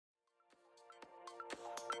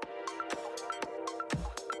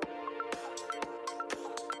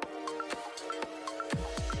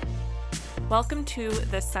Welcome to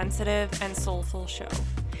the Sensitive and Soulful Show.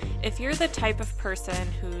 If you're the type of person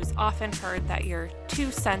who's often heard that you're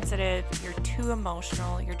too sensitive, you're too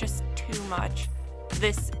emotional, you're just too much,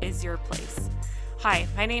 this is your place. Hi,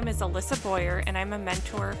 my name is Alyssa Boyer, and I'm a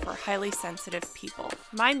mentor for highly sensitive people.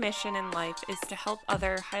 My mission in life is to help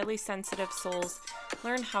other highly sensitive souls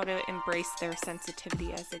learn how to embrace their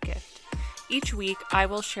sensitivity as a gift. Each week, I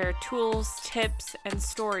will share tools, tips, and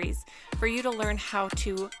stories for you to learn how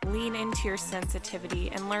to lean into your sensitivity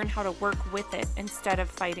and learn how to work with it instead of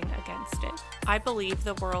fighting against it. I believe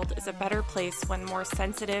the world is a better place when more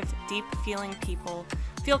sensitive, deep-feeling people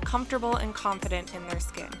feel comfortable and confident in their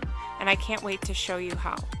skin, and I can't wait to show you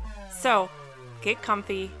how. So, get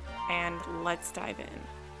comfy and let's dive in.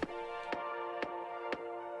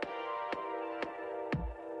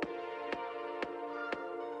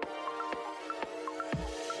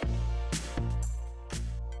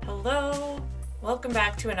 Hello, welcome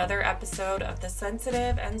back to another episode of the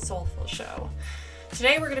Sensitive and Soulful Show.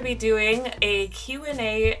 Today we're going to be doing a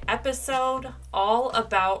Q&A episode all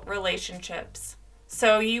about relationships.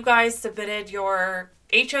 So you guys submitted your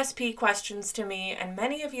HSP questions to me, and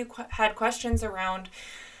many of you had questions around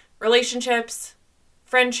relationships,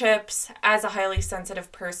 friendships as a highly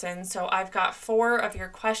sensitive person. So I've got 4 of your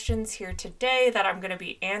questions here today that I'm going to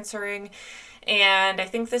be answering. And I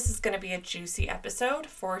think this is going to be a juicy episode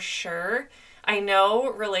for sure. I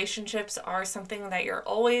know relationships are something that you're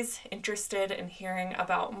always interested in hearing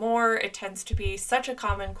about more. It tends to be such a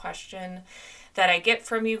common question that I get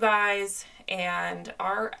from you guys. And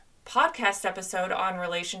our podcast episode on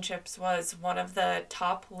relationships was one of the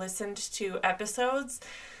top listened to episodes.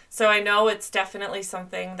 So I know it's definitely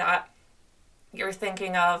something that you're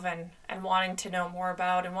thinking of and wanting to know more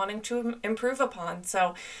about and wanting to improve upon.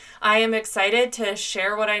 So I am excited to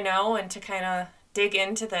share what I know and to kind of dig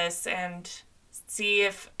into this and see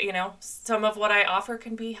if, some of what I offer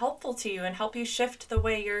can be helpful to you and help you shift the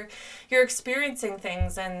way you're experiencing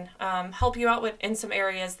things and help you out in some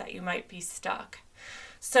areas that you might be stuck.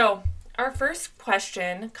 So our first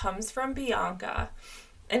question comes from Bianca,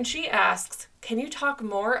 and she asks, can you talk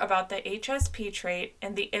more about the HSP trait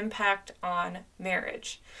and the impact on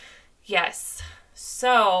marriage? Yes.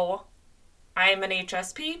 So I'm an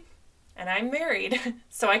HSP and I'm married,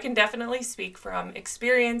 so I can definitely speak from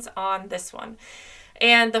experience on this one.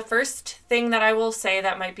 And the first thing that I will say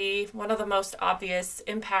that might be one of the most obvious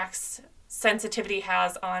impacts sensitivity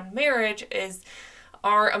has on marriage is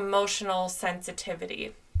our emotional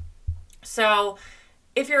sensitivity. So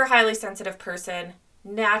if you're a highly sensitive person,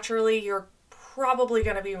 naturally you're probably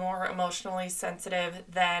going to be more emotionally sensitive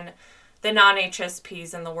than the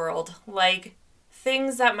non-HSPs in the world. Like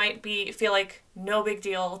things that might feel like no big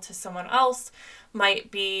deal to someone else might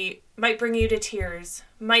bring you to tears,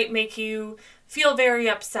 might make you feel very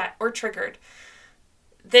upset or triggered.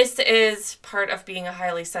 This is part of being a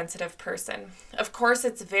highly sensitive person. Of course,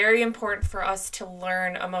 it's very important for us to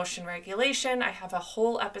learn emotion regulation. I have a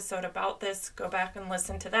whole episode about this. Go back and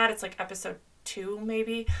listen to that. It's like episode 2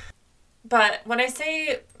 maybe. But when I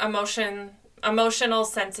say emotional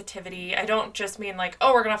sensitivity, I don't just mean like,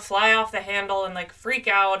 oh, we're going to fly off the handle and like freak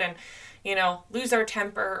out and, lose our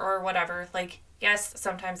temper or whatever. Like, yes,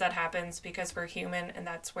 sometimes that happens because we're human, and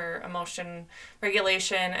that's where emotion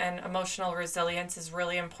regulation and emotional resilience is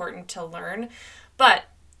really important to learn. But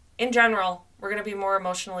in general, we're going to be more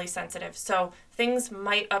emotionally sensitive. So things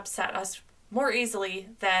might upset us more easily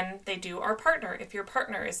than they do our partner if your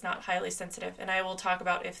partner is not highly sensitive. And I will talk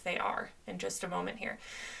about if they are in just a moment here.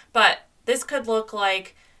 But this could look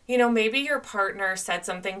like, maybe your partner said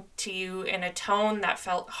something to you in a tone that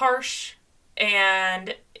felt harsh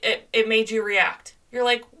and it made you react. You're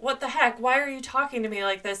like, what the heck? Why are you talking to me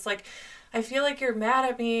like this? Like, I feel like you're mad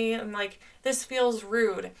at me and like this feels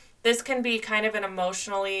rude. This can be kind of an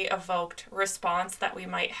emotionally evoked response that we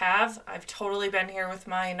might have. I've totally been here with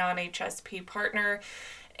my non-HSP partner.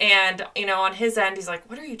 And, on his end, he's like,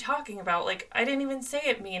 what are you talking about? Like, I didn't even say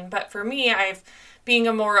it mean. But for me, being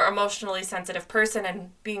a more emotionally sensitive person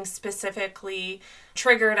and being specifically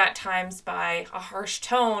triggered at times by a harsh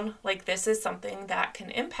tone, like this is something that can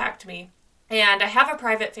impact me. And I have a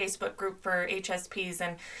private Facebook group for HSPs,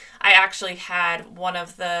 and I actually had one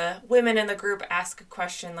of the women in the group ask a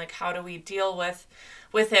question, like, how do we deal with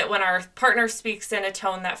it when our partner speaks in a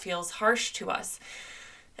tone that feels harsh to us?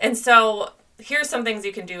 And so here's some things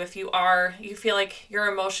you can do if you feel like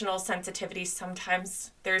your emotional sensitivity,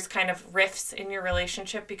 sometimes there's kind of rifts in your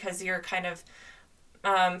relationship because you're kind of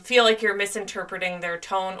feel like you're misinterpreting their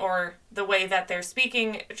tone, or the way that they're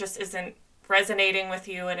speaking just isn't resonating with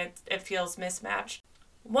you and it feels mismatched.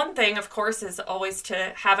 One thing, of course, is always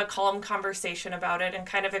to have a calm conversation about it and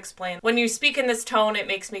kind of explain, when you speak in this tone, it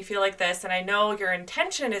makes me feel like this. And I know your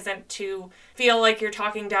intention isn't to feel like you're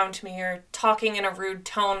talking down to me or talking in a rude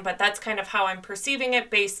tone, but that's kind of how I'm perceiving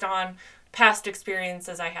it based on past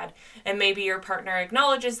experiences I had. And maybe your partner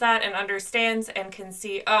acknowledges that and understands and can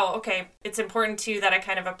see, oh, okay, it's important to you that I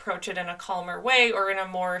kind of approach it in a calmer way or in a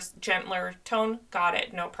more gentler tone. Got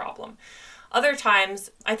it, no problem. Other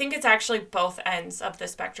times, I think it's actually both ends of the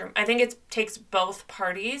spectrum. I think it takes both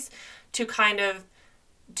parties to kind of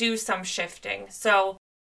do some shifting. So,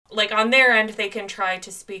 like on their end, they can try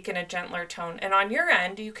to speak in a gentler tone. And on your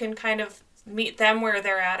end, you can kind of meet them where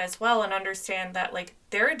they're at as well and understand that, like,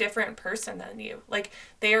 they're a different person than you. Like,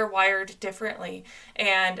 they are wired differently.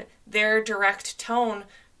 And their direct tone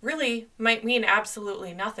really might mean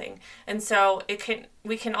absolutely nothing. And so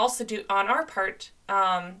we can also do on our part,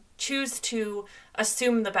 choose to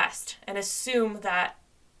assume the best and assume that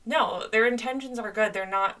no, their intentions are good. They're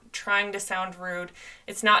not trying to sound rude.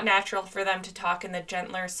 It's not natural for them to talk in the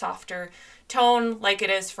gentler, softer tone like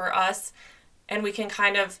it is for us. And we can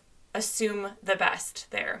kind of assume the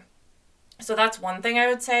best there. So that's one thing I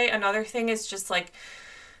would say. Another thing is just like,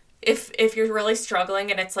 if you're really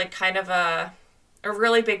struggling and it's like kind of a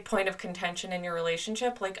really big point of contention in your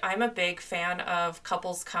relationship, like I'm a big fan of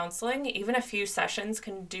couples counseling. Even a few sessions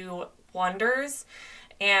can do wonders.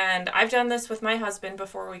 And I've done this with my husband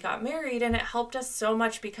before we got married, and it helped us so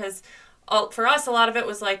much because for us, a lot of it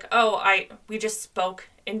was like, we just spoke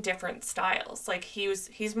in different styles. Like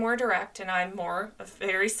he's more direct and I'm more a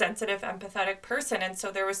very sensitive, empathetic person. And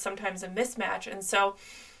so there was sometimes a mismatch. And so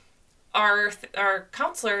our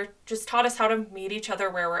counselor just taught us how to meet each other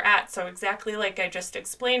where we're at. So exactly like I just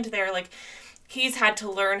explained there, like he's had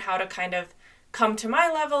to learn how to kind of come to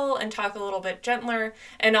my level and talk a little bit gentler.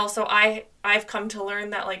 And also I've come to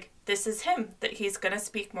learn that like this is him, that he's going to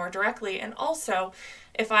speak more directly. And also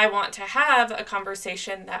if I want to have a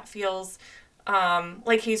conversation that feels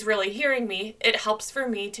like he's really hearing me, it helps for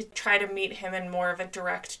me to try to meet him in more of a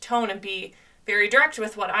direct tone and be very direct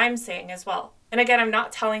with what I'm saying as well. And again, I'm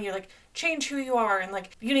not telling you like change who you are and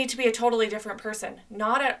like you need to be a totally different person.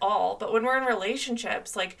 Not at all. But when we're in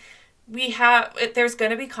relationships, like there's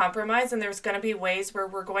going to be compromise and there's going to be ways where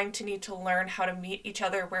we're going to need to learn how to meet each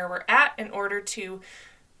other where we're at in order to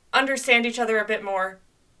understand each other a bit more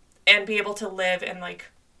and be able to live in like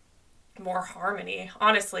more harmony.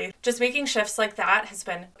 Honestly, just making shifts like that has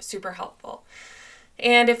been super helpful.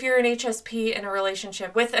 And if you're an HSP in a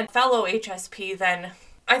relationship with a fellow HSP, then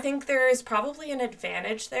I think there is probably an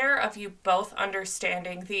advantage there of you both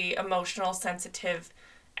understanding the emotional sensitive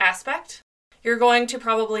aspect. You're going to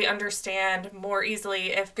probably understand more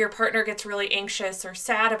easily if your partner gets really anxious or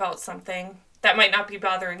sad about something that might not be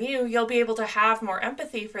bothering you. You'll be able to have more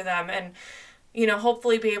empathy for them and,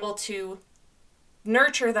 hopefully be able to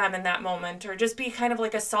nurture them in that moment or just be kind of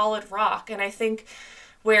like a solid rock. And I think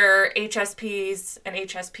where HSPs and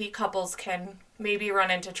HSP couples can maybe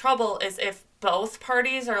run into trouble is if both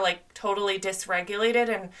parties are like totally dysregulated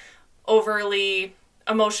and overly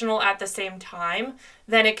emotional at the same time,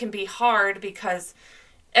 then it can be hard because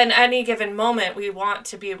in any given moment, we want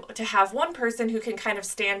to be able to have one person who can kind of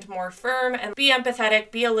stand more firm and be empathetic,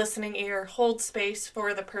 be a listening ear, hold space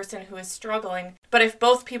for the person who is struggling. But if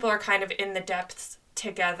both people are kind of in the depths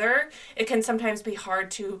together, it can sometimes be hard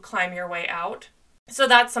to climb your way out. So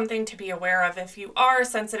that's something to be aware of if you are a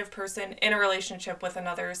sensitive person in a relationship with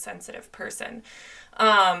another sensitive person.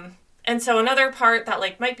 And so another part that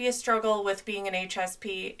like might be a struggle with being an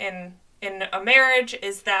HSP in a marriage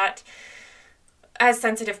is that as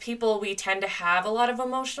sensitive people, we tend to have a lot of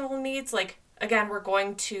emotional needs. Like, again, we're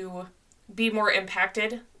going to be more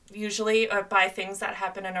impacted usually by things that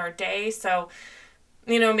happen in our day. So,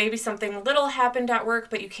 maybe something little happened at work,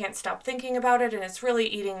 but you can't stop thinking about it and it's really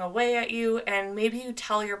eating away at you. And maybe you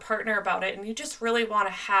tell your partner about it and you just really want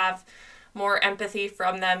to have more empathy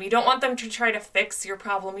from them. You don't want them to try to fix your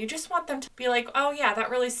problem. You just want them to be like, oh yeah, that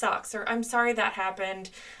really sucks. Or I'm sorry that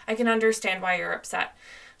happened. I can understand why you're upset.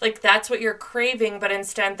 Like that's what you're craving. But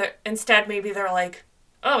instead maybe they're like,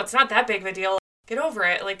 oh, it's not that big of a deal. Get over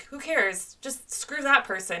it. Like, who cares? Just screw that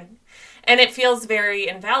person. And it feels very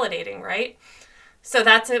invalidating, right? So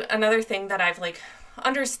that's another thing that I've like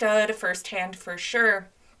understood firsthand for sure.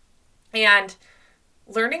 And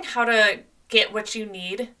learning how to get what you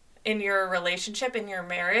need in your relationship, in your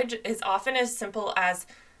marriage, is often as simple as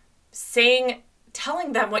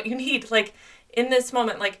telling them what you need. Like in this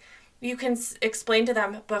moment, like you can explain to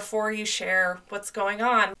them before you share what's going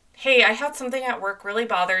on. hey, I had something at work really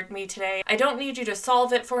bothered me today. I don't need you to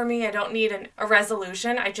solve it for me. I don't need a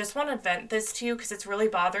resolution. I just want to vent this to you because it's really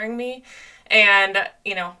bothering me. And,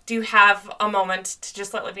 do you have a moment to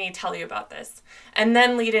just let me tell you about this? And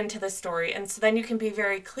then lead into the story. And so then you can be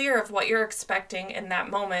very clear of what you're expecting in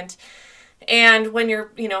that moment. And when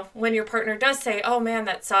when your partner does say, oh man,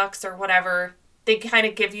 that sucks or whatever, they kind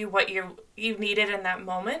of give you what you needed in that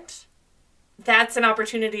moment. That's an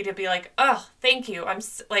opportunity to be like, oh, thank you. I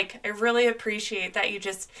really appreciate that you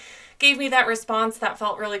just gave me that response. That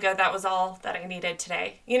felt really good. That was all that I needed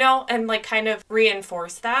today, and kind of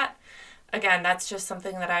reinforce that. Again, that's just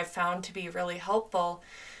something that I've found to be really helpful.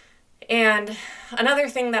 And another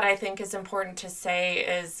thing that I think is important to say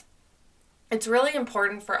is it's really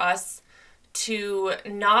important for us to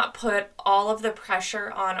not put all of the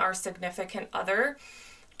pressure on our significant other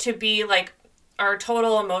to be like our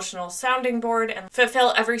total emotional sounding board and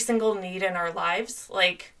fulfill every single need in our lives.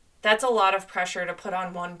 That's a lot of pressure to put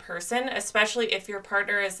on one person, especially if your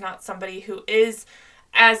partner is not somebody who is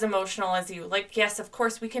as emotional as you. Yes, of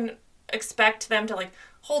course, we can expect them to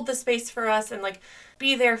hold the space for us and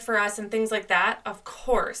be there for us and things like that, of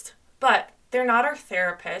course. But they're not our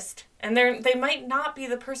therapist, and they might not be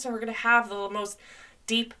the person we're going to have the most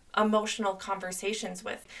deep emotional conversations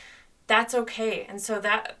with. That's okay. And so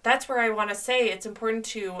that's where I want to say it's important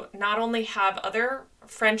to not only have other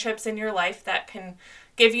friendships in your life that can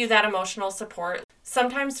give you that emotional support.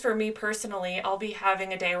 Sometimes for me personally, I'll be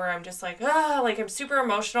having a day where I'm just I'm super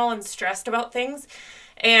emotional and stressed about things.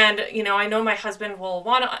 And, I know my husband will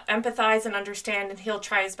want to empathize and understand, and he'll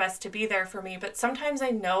try his best to be there for me. But sometimes I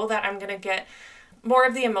know that I'm going to get more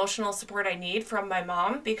of the emotional support I need from my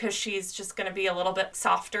mom, because she's just going to be a little bit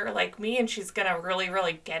softer like me, and she's going to really,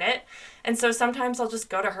 really get it. And so sometimes I'll just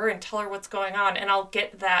go to her and tell her what's going on, and I'll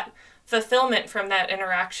get that fulfillment from that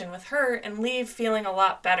interaction with her and leave feeling a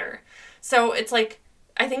lot better. So it's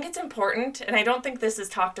I think it's important, and I don't think this is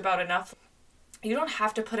talked about enough. You don't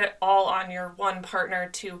have to put it all on your one partner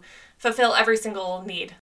to fulfill every single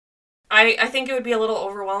need. I think it would be a little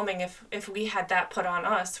overwhelming if we had that put on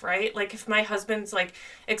us, right? If my husband's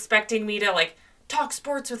expecting me to talk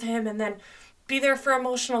sports with him and then be there for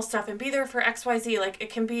emotional stuff and be there for XYZ, it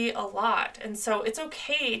can be a lot. And so it's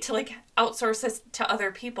okay to outsource this to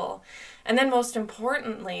other people. And then most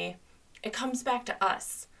importantly, it comes back to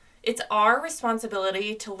us. It's our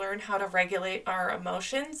responsibility to learn how to regulate our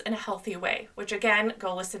emotions in a healthy way, which again,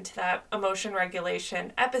 go listen to that emotion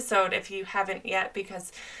regulation episode if you haven't yet,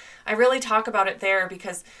 because I really talk about it there.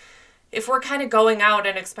 Because if we're kind of going out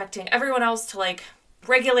and expecting everyone else to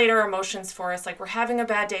regulate our emotions for us, we're having a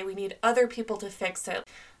bad day, we need other people to fix it,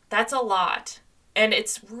 that's a lot. And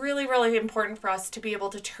it's really, really important for us to be able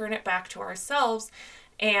to turn it back to ourselves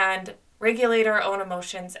and regulate our own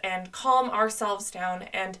emotions and calm ourselves down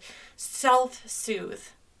and self-soothe.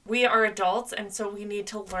 We are adults, and so we need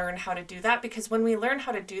to learn how to do that, because when we learn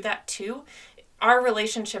how to do that too, our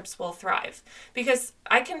relationships will thrive. Because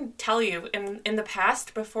I can tell you, in the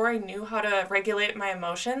past, before I knew how to regulate my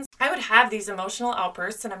emotions, I would have these emotional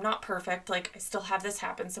outbursts, and I'm not perfect. I still have this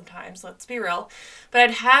happen sometimes, let's be real. But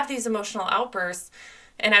I'd have these emotional outbursts,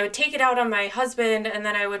 and I would take it out on my husband, and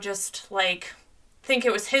then I would just think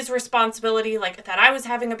it was his responsibility, that I was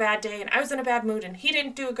having a bad day and I was in a bad mood and he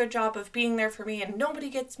didn't do a good job of being there for me and nobody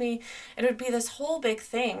gets me. And it would be this whole big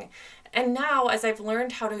thing. And now, as I've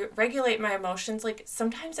learned how to regulate my emotions,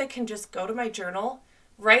 sometimes I can just go to my journal,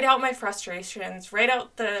 write out my frustrations, write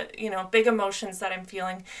out the, big emotions that I'm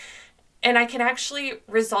feeling. And I can actually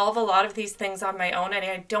resolve a lot of these things on my own, and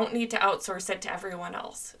I don't need to outsource it to everyone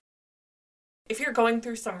else. If you're going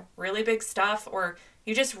through some really big stuff, or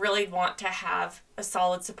you just really want to have a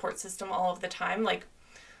solid support system all of the time,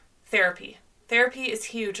 therapy. Therapy is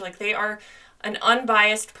huge. They are an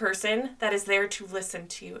unbiased person that is there to listen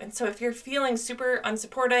to you. And so if you're feeling super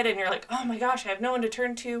unsupported and you're oh my gosh, I have no one to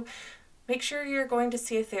turn to, make sure you're going to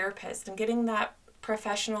see a therapist and getting that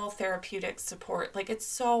professional therapeutic support. It's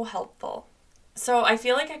so helpful. So I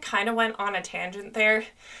feel I kind of went on a tangent there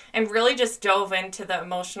and really just dove into the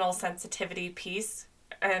emotional sensitivity piece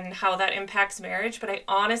and how that impacts marriage. But I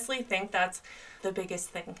honestly think that's the biggest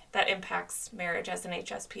thing that impacts marriage as an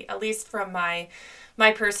HSP, at least from my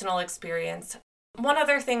personal experience. One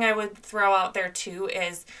other thing I would throw out there too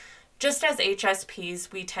is, just as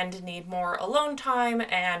HSPs, we tend to need more alone time,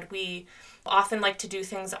 and we often like to do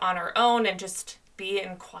things on our own and just be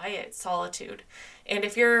in quiet solitude. And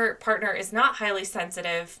if your partner is not highly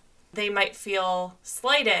sensitive, they might feel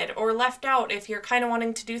slighted or left out if you're kind of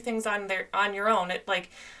wanting to do things on your own.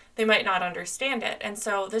 They might not understand it. And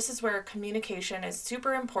so this is where communication is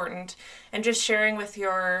super important, and just sharing with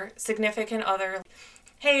your significant other,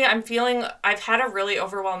 hey, I've had a really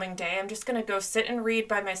overwhelming day. I'm just going to go sit and read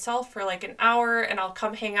by myself for like an hour and I'll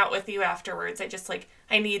come hang out with you afterwards.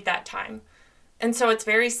 I need that time. And so it's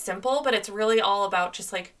very simple, but it's really all about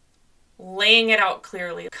just like laying it out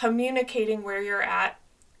clearly, communicating where you're at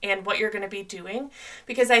and what you're going to be doing.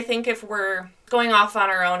 Because I think if we're going off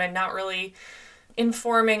on our own and not really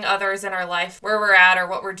informing others in our life where we're at or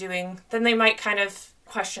what we're doing, then they might kind of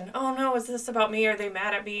question, oh no, is this about me? Are they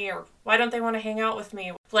mad at me? Or why don't they want to hang out with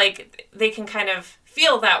me? Like, they can kind of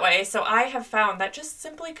feel that way. So I have found that just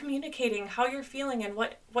simply communicating how you're feeling and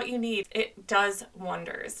what you need, it does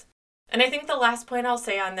wonders. And I think the last point I'll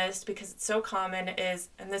say on this, because it's so common, is,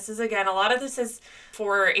 and this is again, a lot of this is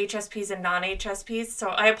for HSPs and non-HSPs. So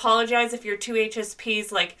I apologize if you're two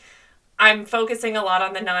HSPs, like I'm focusing a lot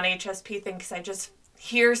on the non-HSP thing because I just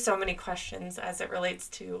hear so many questions as it relates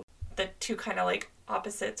to the two kind of like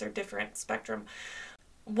opposites or different spectrum.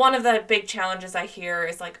 One of the big challenges I hear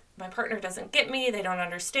is like, my partner doesn't get me, they don't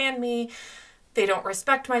understand me, they don't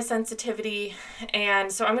respect my sensitivity. And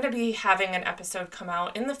so I'm going to be having an episode come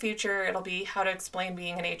out in the future. It'll be how to explain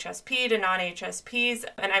being an HSP to non-HSPs.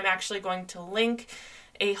 And I'm actually going to link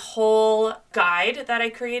a whole guide that I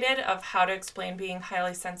created of how to explain being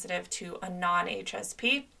highly sensitive to a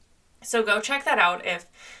non-HSP. So go check that out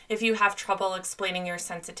if you have trouble explaining your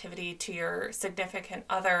sensitivity to your significant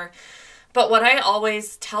other. But what I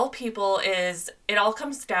always tell people is it all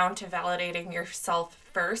comes down to validating yourself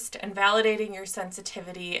first and validating your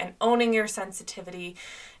sensitivity and owning your sensitivity,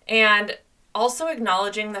 and also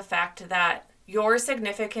acknowledging the fact that your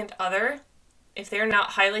significant other, if they're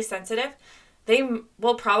not highly sensitive, they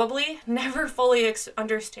will probably never fully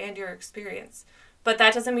understand your experience. But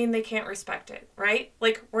that doesn't mean they can't respect it, right?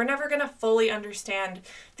 Like, we're never going to fully understand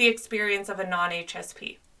the experience of a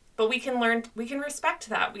non-HSP. But we can respect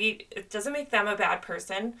that. It doesn't make them a bad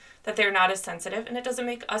person that they're not as sensitive, and it doesn't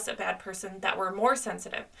make us a bad person that we're more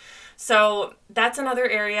sensitive. So that's another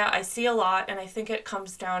area I see a lot, and I think it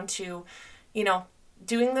comes down to,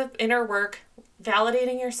 doing the inner work,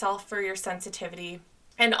 validating yourself for your sensitivity,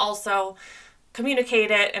 and also communicate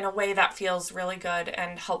it in a way that feels really good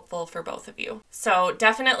and helpful for both of you. So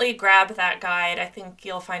definitely grab that guide. I think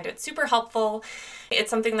you'll find it super helpful. It's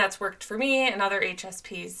something that's worked for me and other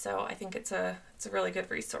HSPs, so I think it's a really good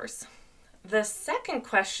resource. The second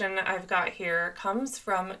question I've got here comes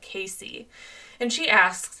from Casey, and she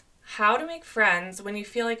asks, how to make friends when you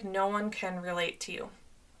feel like no one can relate to you?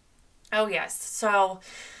 Oh yes, so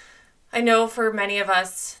I know for many of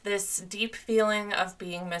us, this deep feeling of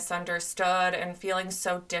being misunderstood and feeling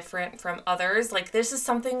so different from others, like this is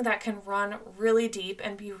something that can run really deep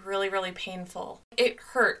and be really, really painful. It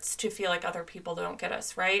hurts to feel like other people don't get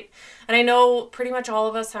us, right? And I know pretty much all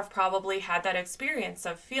of us have probably had that experience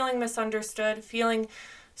of feeling misunderstood, feeling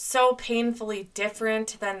so painfully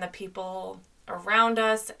different than the people around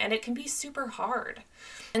us, and it can be super hard.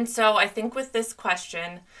 And so I think with this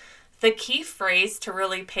question, the key phrase to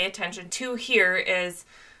really pay attention to here is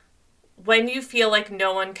when you feel like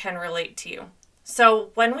no one can relate to you. So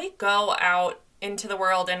when we go out into the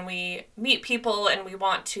world and we meet people and we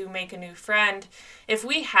want to make a new friend, if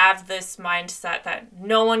we have this mindset that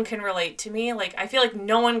no one can relate to me, like I feel like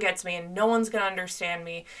no one gets me and no one's going to understand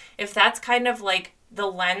me, if that's kind of like the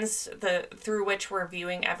lens through which we're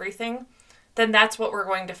viewing everything, then that's what we're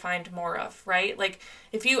going to find more of, right? Like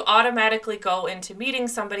if you automatically go into meeting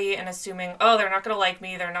somebody and assuming, oh, they're not going to like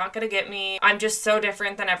me, they're not going to get me, I'm just so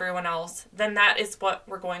different than everyone else, then that is what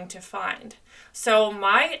we're going to find. So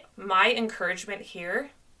my encouragement here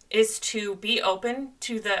is to be open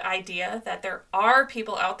to the idea that there are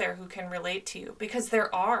people out there who can relate to you, because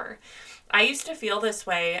there are. I used to feel this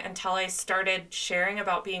way until I started sharing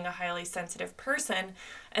about being a highly sensitive person,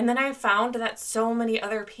 and then I found that so many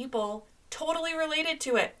other people totally related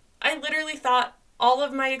to it. I literally thought all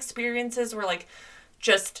of my experiences were like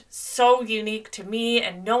just so unique to me,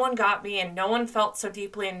 and no one got me, and no one felt so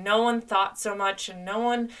deeply, and no one thought so much, and no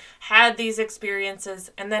one had these experiences.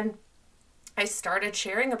 And then I started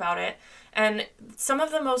sharing about it, and some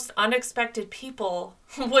of the most unexpected people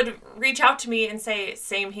would reach out to me and say,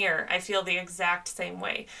 same here, I feel the exact same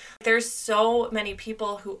way. There's so many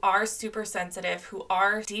people who are super sensitive, who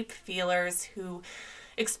are deep feelers, who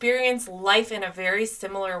experience life in a very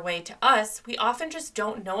similar way to us. We often just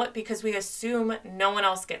don't know it because we assume no one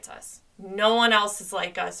else gets us. No one else is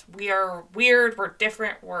like us. We are weird, we're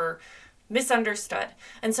different, we're misunderstood.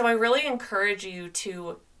 And so I really encourage you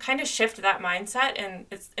to kind of shift that mindset and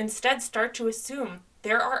instead start to assume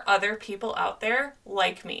there are other people out there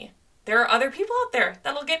like me. There are other people out there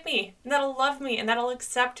that'll get me, and that'll love me, and that'll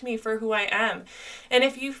accept me for who I am. And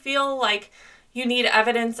if you feel like you need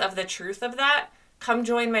evidence of the truth of that, come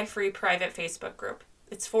join my free private Facebook group.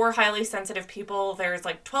 It's for highly sensitive people. There's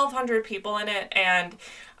like 1,200 people in it, and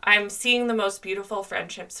I'm seeing the most beautiful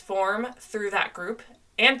friendships form through that group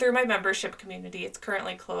and through my membership community. It's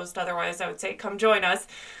currently closed. Otherwise, I would say come join us.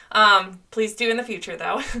 Please do in the future,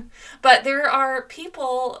 though. But there are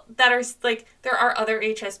people that are like, there are other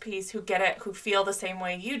HSPs who get it, who feel the same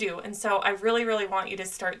way you do. And so I really, really want you to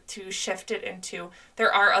start to shift it into,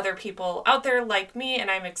 there are other people out there like me,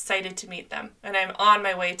 and I'm excited to meet them. And I'm on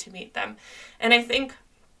my way to meet them. And I think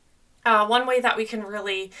one way that we can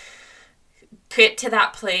really get to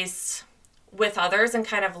that place with others and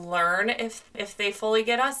kind of learn if they fully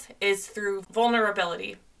get us is through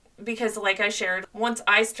vulnerability. Because like I shared, once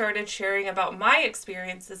I started sharing about my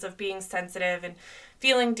experiences of being sensitive and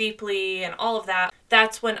feeling deeply and all of that,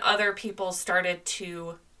 that's when other people started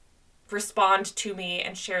to respond to me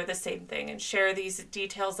and share the same thing and share these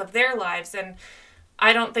details of their lives. And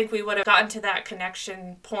I don't think we would have gotten to that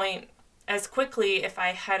connection point as quickly if I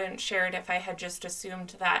hadn't shared, if I had just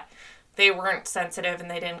assumed that they weren't sensitive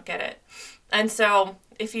and they didn't get it. And so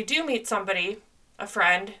if you do meet somebody, a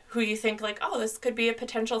friend, who you think like, oh, this could be a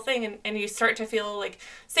potential thing, and you start to feel like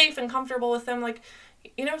safe and comfortable with them, like,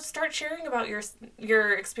 you know, start sharing about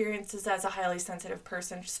your experiences as a highly sensitive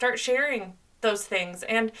person. Start sharing those things,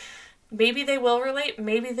 and maybe they will relate,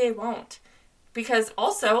 maybe they won't. Because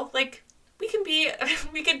also, like, we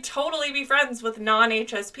can totally be friends with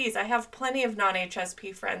non-HSPs. I have plenty of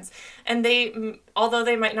non-HSP friends, and they, although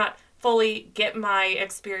they might not fully get my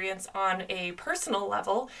experience on a personal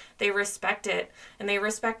level, they respect it and they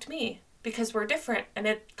respect me because we're different and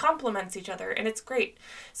it complements each other and it's great.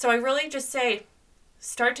 So I really just say,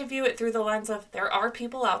 start to view it through the lens of there are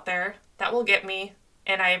people out there that will get me,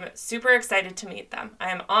 and I'm super excited to meet them. I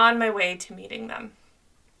am on my way to meeting them.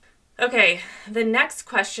 Okay, the next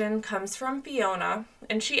question comes from Fiona,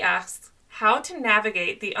 and she asks, how to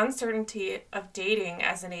navigate the uncertainty of dating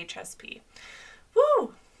as an HSP.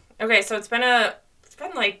 Woo! Okay, so it's been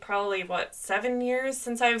like probably 7 years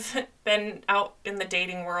since I've been out in the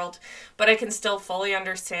dating world, but I can still fully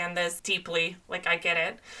understand this deeply. Like, I get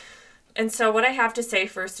it. And so what I have to say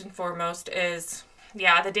first and foremost is,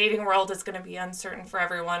 yeah, the dating world is going to be uncertain for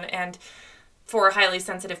everyone, and for highly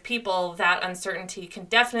sensitive people, that uncertainty can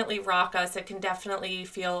definitely rock us. It can definitely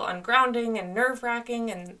feel ungrounding and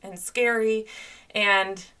nerve-wracking and scary.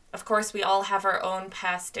 And of course, we all have our own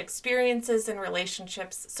past experiences and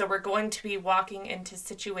relationships, so we're going to be walking into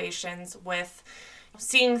situations with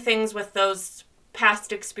seeing things with those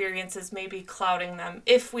past experiences maybe clouding them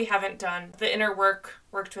if we haven't done the inner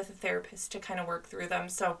worked with a therapist to kind of work through them.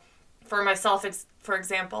 So for myself, for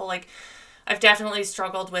example, like, I've definitely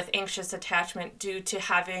struggled with anxious attachment due to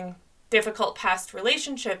having difficult past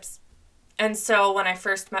relationships. And so when I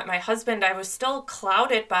first met my husband, I was still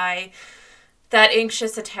clouded by that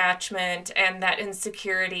anxious attachment and that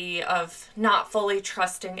insecurity of not fully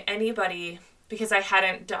trusting anybody because I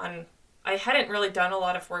hadn't really done a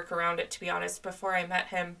lot of work around it, to be honest, before I met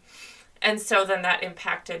him. And so then that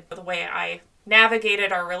impacted the way I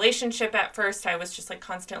navigated our relationship at first. I was just like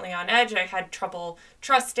constantly on edge. I had trouble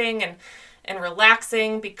trusting and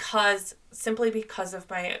relaxing simply because of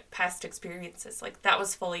my past experiences. Like, that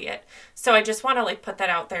was fully it. So I just want to like put that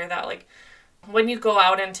out there that like when you go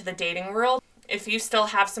out into the dating world, if you still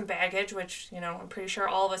have some baggage, which, you know, I'm pretty sure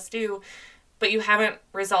all of us do, but you haven't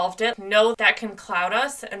resolved it, know that can cloud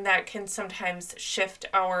us and that can sometimes shift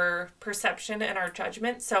our perception and our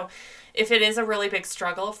judgment. So if it is a really big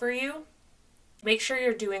struggle for you, make sure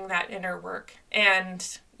you're doing that inner work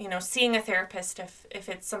and, you know, seeing a therapist if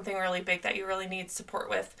it's something really big that you really need support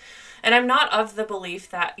with. And I'm not of the belief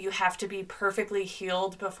that you have to be perfectly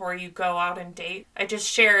healed before you go out and date. I just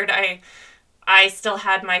shared, I still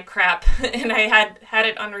had my crap and I had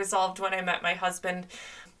it unresolved when I met my husband.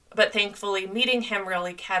 But thankfully, meeting him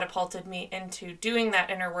really catapulted me into doing that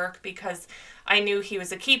inner work because I knew he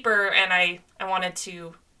was a keeper and I wanted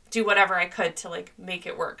to do whatever I could to like make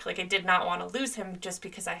it work. Like, I did not want to lose him just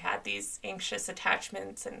because I had these anxious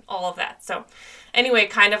attachments and all of that. So anyway,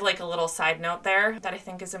 kind of like a little side note there that I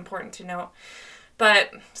think is important to note.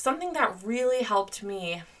 But something that really helped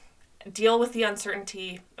me deal with the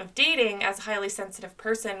uncertainty of dating as a highly sensitive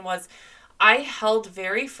person was I held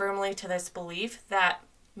very firmly to this belief that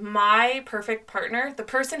my perfect partner, the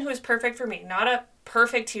person who was perfect for me, not a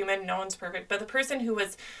perfect human, no one's perfect, but the person who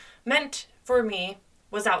was meant for me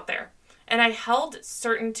was out there. And I held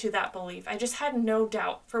certain to that belief. I just had no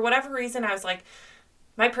doubt. For whatever reason, I was like,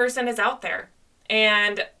 my person is out there.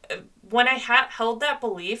 And when I held that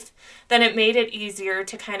belief, then it made it easier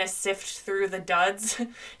to kind of sift through the duds.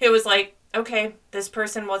 It was like, okay, this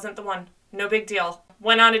person wasn't the one. No big deal.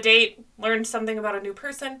 went on a date, learned something about a new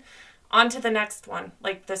person, on to the next one.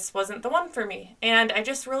 Like, this wasn't the one for me. And I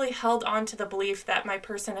just really held on to the belief that my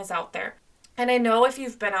person is out there. And I know if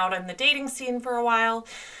you've been out in the dating scene for a while,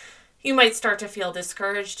 you might start to feel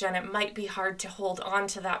discouraged and it might be hard to hold on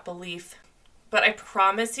to that belief. But I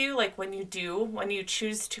promise you, like, when you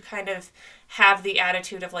choose to kind of have the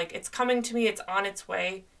attitude of like, it's coming to me, it's on its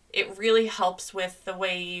way, it really helps with the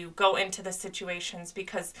way you go into the situations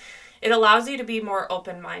because it allows you to be more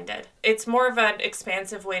open-minded. It's more of an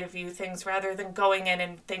expansive way to view things rather than going in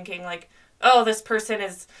and thinking like, oh, this person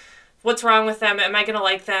is, what's wrong with them? Am I going to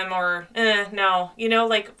like them? Or, no. You know,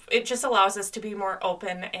 like, it just allows us to be more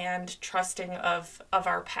open and trusting of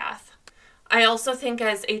our path. I also think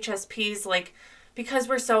as HSPs, like, because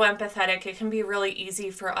we're so empathetic, it can be really easy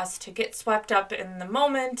for us to get swept up in the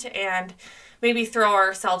moment and maybe throw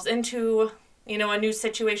ourselves into, you know, a new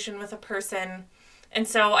situation with a person. And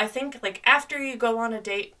so I think, like, after you go on a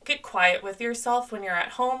date, get quiet with yourself when you're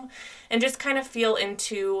at home and just kind of feel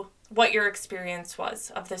into what your experience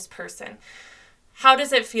was of this person. How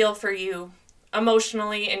does it feel for you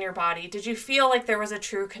emotionally in your body? Did you feel like there was a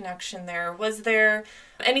true connection there? Was there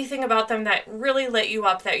anything about them that really lit you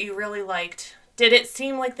up that you really liked? Did it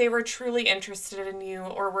seem like they were truly interested in you,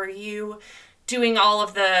 or were you doing all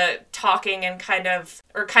of the talking and kind of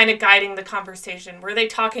guiding the conversation? Were they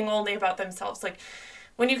talking only about themselves? Like,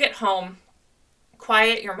 when you get home,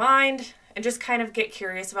 quiet your mind and just kind of get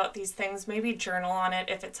curious about these things. Maybe journal on it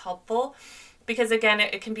if it's helpful, because again,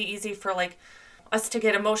 it can be easy for like us to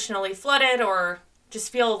get emotionally flooded or just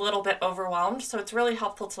feel a little bit overwhelmed. So it's really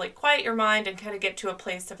helpful to like quiet your mind and kind of get to a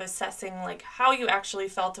place of assessing like how you actually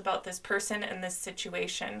felt about this person and this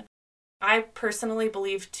situation. I personally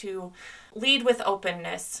believe to lead with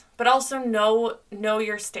openness, but also know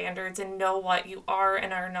your standards and know what you are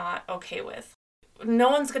and are not okay with. No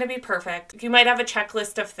one's going to be perfect. You might have a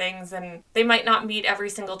checklist of things and they might not meet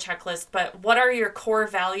every single checklist, but what are your core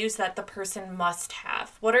values that the person must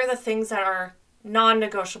have? What are the things that are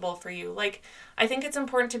non-negotiable for you? Like, I think it's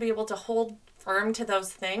important to be able to hold firm to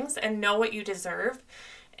those things and know what you deserve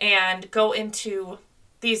and go into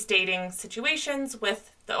these dating situations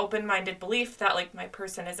with the open-minded belief that like my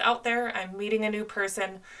person is out there, I'm meeting a new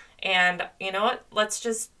person, and you know what, let's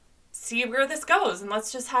just see where this goes and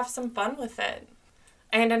let's just have some fun with it.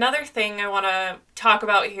 And another thing I want to talk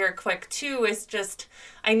about here quick too is just,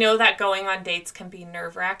 I know that going on dates can be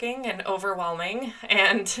nerve-wracking and overwhelming,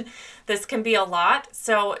 and this can be a lot.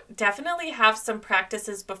 So definitely have some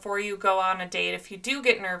practices before you go on a date. If you do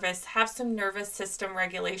get nervous, have some nervous system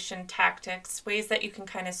regulation tactics, ways that you can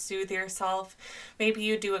kind of soothe yourself. Maybe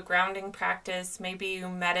you do a grounding practice, maybe you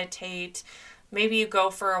meditate, maybe you go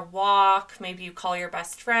for a walk, maybe you call your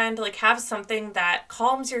best friend. Like, have something that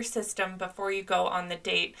calms your system before you go on the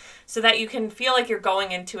date so that you can feel like you're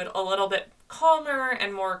going into it a little bit calmer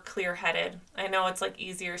and more clear-headed. I know it's like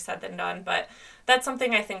easier said than done, but that's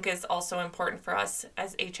something I think is also important for us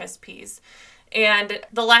as HSPs. And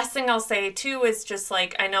the last thing I'll say too is just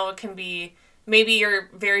like, I know it can be, maybe you're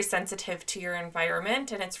very sensitive to your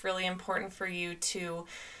environment and it's really important for you to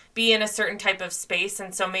be in a certain type of space,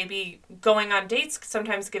 and so maybe going on dates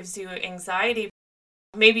sometimes gives you anxiety.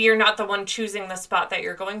 Maybe you're not the one choosing the spot that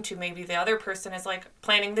you're going to. Maybe the other person is like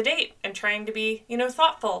planning the date and trying to be,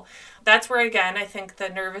 thoughtful. That's where, again, I think the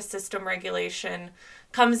nervous system regulation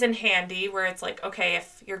comes in handy, where it's like, okay,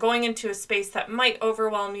 if you're going into a space that might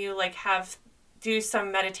overwhelm you, like do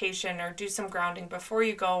some meditation or do some grounding before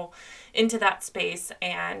you go into that space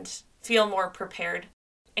and feel more prepared.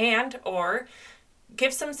 And, or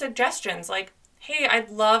give some suggestions like, hey, I'd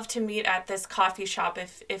love to meet at this coffee shop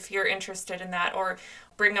if you're interested in that. Or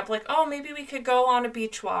bring up like, oh, maybe we could go on a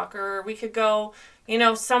beach walk, or we could go,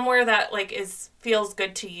 somewhere that like feels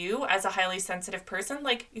good to you as a highly sensitive person.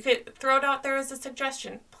 Like, you could throw it out there as a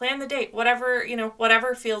suggestion. Plan the date,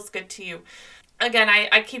 whatever feels good to you. Again,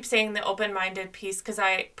 I keep saying the open-minded piece because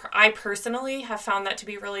I personally have found that to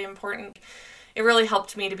be really important. It really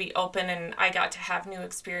helped me to be open, and I got to have new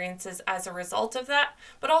experiences as a result of that.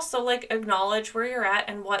 But also, like, acknowledge where you're at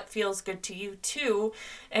and what feels good to you too,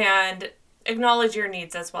 and acknowledge your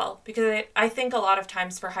needs as well. Because I think a lot of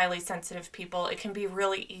times for highly sensitive people, it can be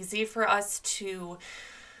really easy for us to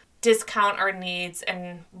discount our needs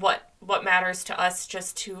and what matters to us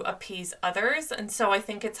just to appease others. And so I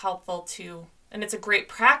think it's helpful to, and it's a great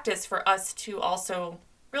practice for us to also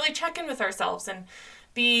really check in with ourselves and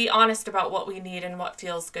be honest about what we need and what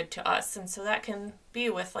feels good to us. And so that can be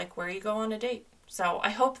with like where you go on a date. So I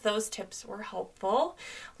hope those tips were helpful.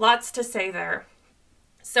 Lots to say there.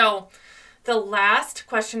 So the last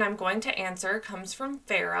question I'm going to answer comes from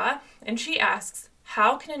Farah, and she asks,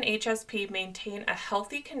 how can an HSP maintain a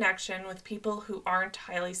healthy connection with people who aren't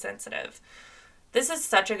highly sensitive? This is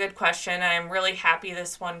such a good question. I'm really happy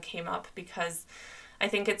this one came up because I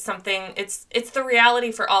think it's something, it's the reality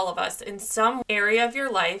for all of us. In some area of your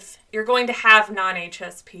life, you're going to have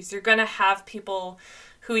non-HSPs. You're going to have people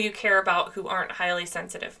who you care about who aren't highly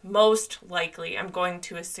sensitive. Most likely, I'm going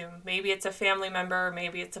to assume. Maybe it's a family member,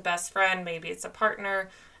 maybe it's a best friend, maybe it's a partner,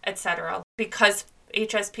 etc. Because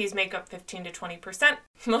HSPs make up 15 to 20%.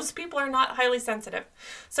 Most people are not highly sensitive.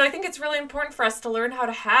 So I think it's really important for us to learn how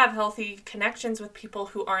to have healthy connections with people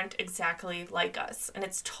who aren't exactly like us. And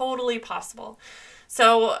it's totally possible.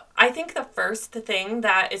 So I think the first thing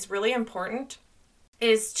that is really important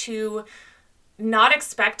is to not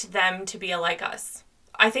expect them to be like us.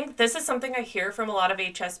 I think this is something I hear from a lot of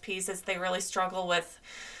HSPs is they really struggle with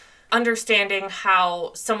understanding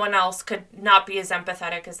how someone else could not be as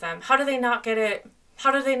empathetic as them. How do they not get it?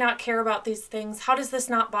 How do they not care about these things? How does this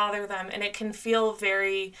not bother them? And it can feel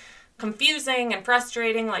very confusing and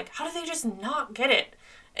frustrating. Like, how do they just not get it?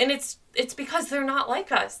 And it's because they're not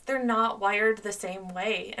like us. They're not wired the same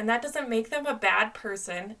way. And that doesn't make them a bad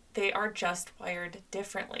person. They are just wired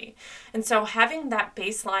differently. And so having that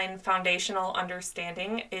baseline foundational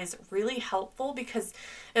understanding is really helpful because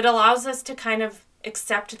it allows us to kind of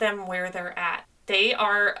accept them where they're at. They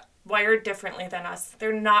are wired differently than us.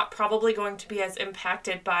 They're not probably going to be as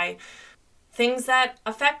impacted by things that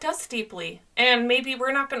affect us deeply. And maybe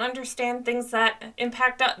we're not going to understand things that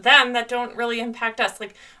impact them that don't really impact us.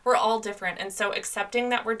 Like, we're all different. And so accepting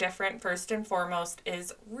that we're different first and foremost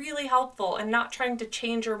is really helpful, and not trying to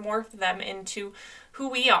change or morph them into who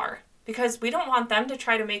we are, because we don't want them to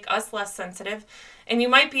try to make us less sensitive. And you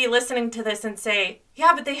might be listening to this and say,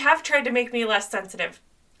 yeah, but they have tried to make me less sensitive.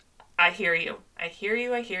 I hear you, and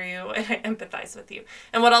I empathize with you.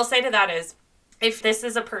 And what I'll say to that is, if this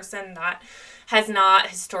is a person that has not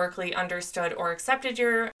historically understood or accepted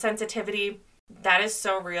your sensitivity, that is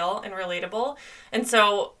so real and relatable. And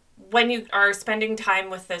so when you are spending time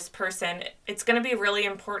with this person, it's going to be really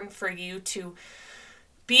important for you to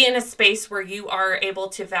be in a space where you are able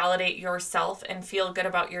to validate yourself and feel good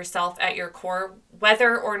about yourself at your core,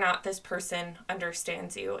 whether or not this person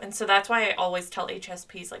understands you. And so that's why I always tell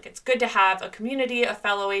HSPs, like, it's good to have a community of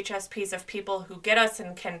fellow HSPs, of people who get us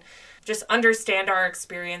and can just understand our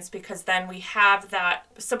experience, because then we have that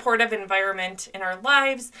supportive environment in our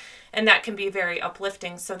lives, and that can be very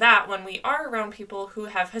uplifting, so that when we are around people who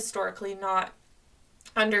have historically not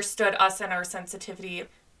understood us and our sensitivity,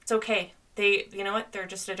 it's okay. They, you know what, they're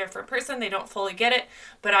just a different person. They don't fully get it,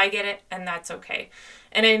 but I get it, and that's okay.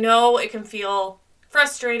 And I know it can feel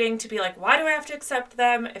frustrating to be like, why do I have to accept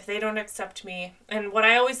them if they don't accept me? And what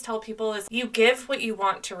I always tell people is, you give what you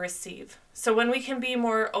want to receive. So when we can be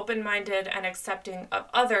more open-minded and accepting of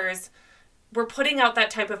others, we're putting out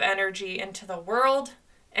that type of energy into the world.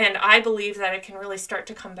 And I believe that it can really start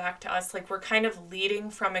to come back to us. Like, we're kind of leading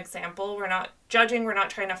from example. We're not judging. We're not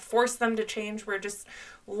trying to force them to change. We're just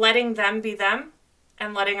letting them be them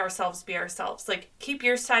and letting ourselves be ourselves. Like, keep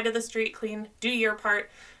your side of the street clean, do your part,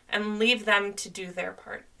 and leave them to do their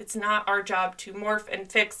part. It's not our job to morph and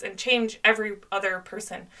fix and change every other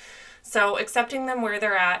person. So accepting them where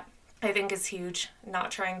they're at, I think, is huge.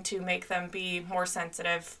 Not trying to make them be more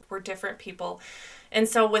sensitive. We're different people. And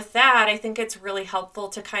so with that, I think it's really helpful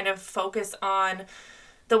to kind of focus on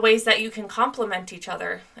the ways that you can complement each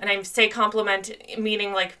other. And I say complement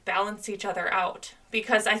meaning like balance each other out,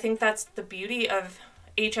 because I think that's the beauty of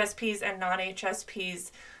HSPs and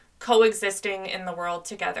non-HSPs coexisting in the world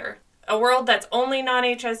together. A world that's only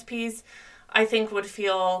non-HSPs, I think, would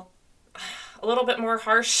feel a little bit more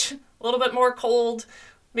harsh, a little bit more cold,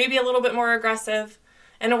 maybe a little bit more aggressive.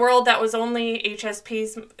 In a world that was only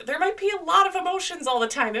HSPs, there might be a lot of emotions all the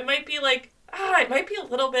time. It might be like, it might be a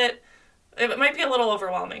little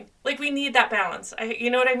overwhelming. Like, we need that balance.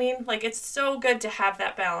 You know what I mean? Like, it's so good to have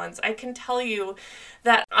that balance. I can tell you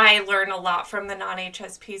that I learn a lot from the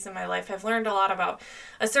non-HSPs in my life. I've learned a lot about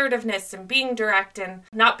assertiveness and being direct and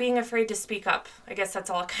not being afraid to speak up. I guess that's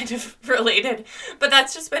all kind of related, but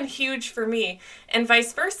that's just been huge for me. And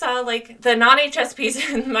vice versa, like, the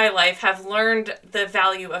non-HSPs in my life have learned the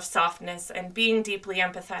value of softness and being deeply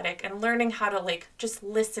empathetic and learning how to, like, just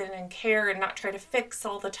listen and care and not try to fix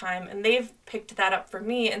all the time. And they've picked that up for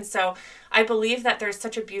me. And so I believe that there's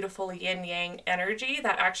such a beautiful yin-yang energy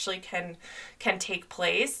that actually can take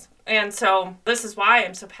place. And so this is why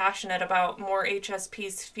I'm so passionate about more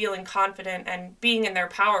HSPs feeling confident and being in their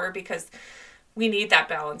power, because we need that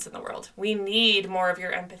balance in the world. We need more of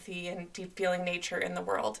your empathy and deep feeling nature in the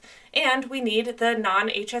world. And we need the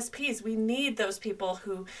non-HSPs. We need those people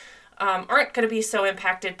who aren't going to be so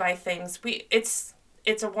impacted by things. It's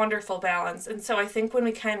it's a wonderful balance. And so I think when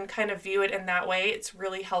we can kind of view it in that way, it's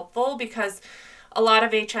really helpful, because a lot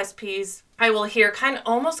of HSPs, I will hear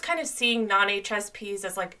almost seeing non-HSPs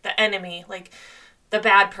as like the enemy, like the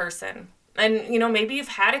bad person. And, maybe you've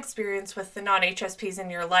had experience with the non-HSPs in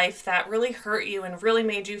your life that really hurt you and really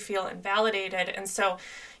made you feel invalidated. And so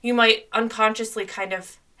you might unconsciously kind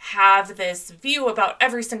of have this view about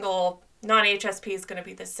every single non-HSP is going to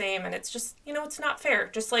be the same. And it's just, it's not fair.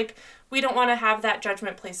 Just like we don't want to have that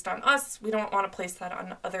judgment placed on us. We don't want to place that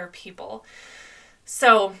on other people.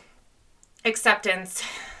 So acceptance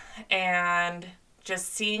and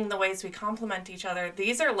just seeing the ways we complement each other.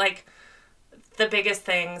 These are like the biggest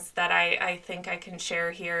things that I think I can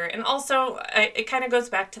share here. And also it kind of goes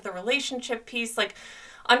back to the relationship piece, like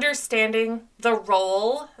understanding the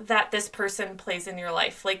role that this person plays in your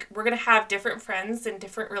life. Like we're going to have different friends and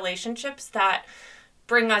different relationships that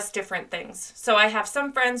bring us different things. So I have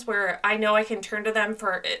some friends where I know I can turn to them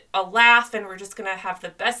for a laugh and we're just going to have the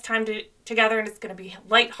best time together and it's going to be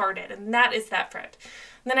lighthearted. And that is that friend.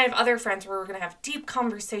 And then I have other friends where we're going to have deep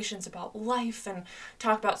conversations about life and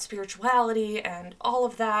talk about spirituality and all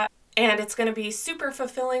of that. And it's going to be super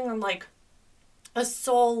fulfilling on like a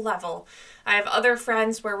soul level. I have other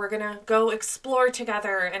friends where we're going to go explore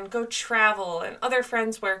together and go travel, and other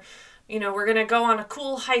friends where, we're going to go on a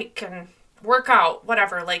cool hike and work out,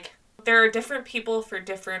 whatever. Like there are different people for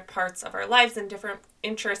different parts of our lives and different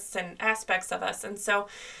interests and aspects of us. And so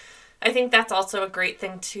I think that's also a great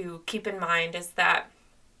thing to keep in mind, is that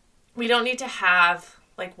we don't need to have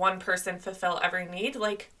like one person fulfill every need.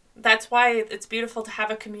 Like that's why it's beautiful to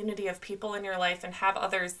have a community of people in your life and have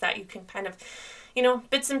others that you can kind of,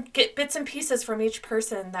 get bits and pieces from each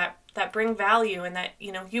person that bring value, and that,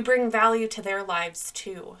 you bring value to their lives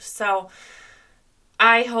too. So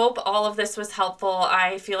I hope all of this was helpful.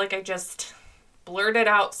 I feel like I just blurted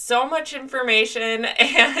out so much information,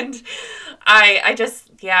 and I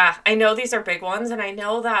know these are big ones, and I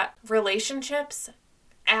know that relationships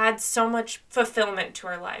add so much fulfillment to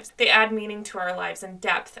our lives. They add meaning to our lives and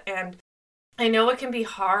depth. And I know it can be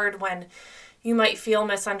hard when you might feel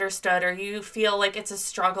misunderstood or you feel like it's a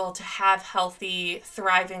struggle to have healthy,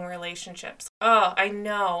 thriving relationships. Oh, I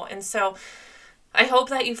know. And so I hope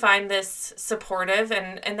that you find this supportive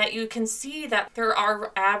and that you can see that there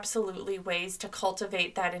are absolutely ways to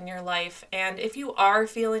cultivate that in your life. And if you are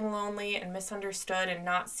feeling lonely and misunderstood and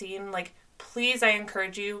not seen, like, please, I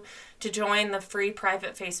encourage you to join the free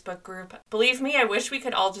private Facebook group. Believe me, I wish we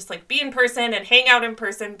could all just like be in person and hang out in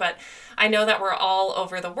person, but I know that we're all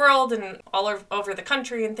over the world and all over the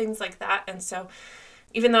country and things like that. And so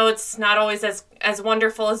even though it's not always as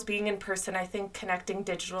wonderful as being in person, I think connecting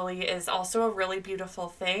digitally is also a really beautiful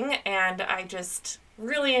thing. And I just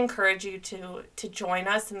really encourage you to join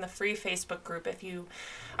us in the free Facebook group if you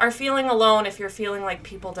are feeling alone, if you're feeling like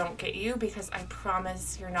people don't get you, because I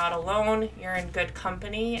promise you're not alone. You're in good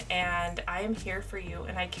company, and I am here for you,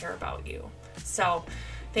 and I care about you. So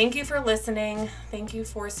thank you for listening. Thank you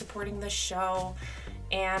for supporting the show,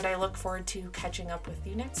 and I look forward to catching up with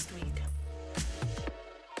you next week.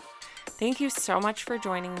 Thank you so much for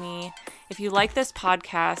joining me. If you like this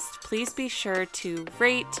podcast, please be sure to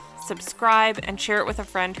rate, subscribe, and share it with a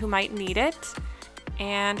friend who might need it.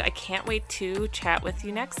 And I can't wait to chat with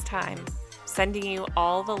you next time. Sending you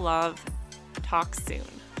all the love. Talk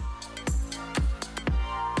soon.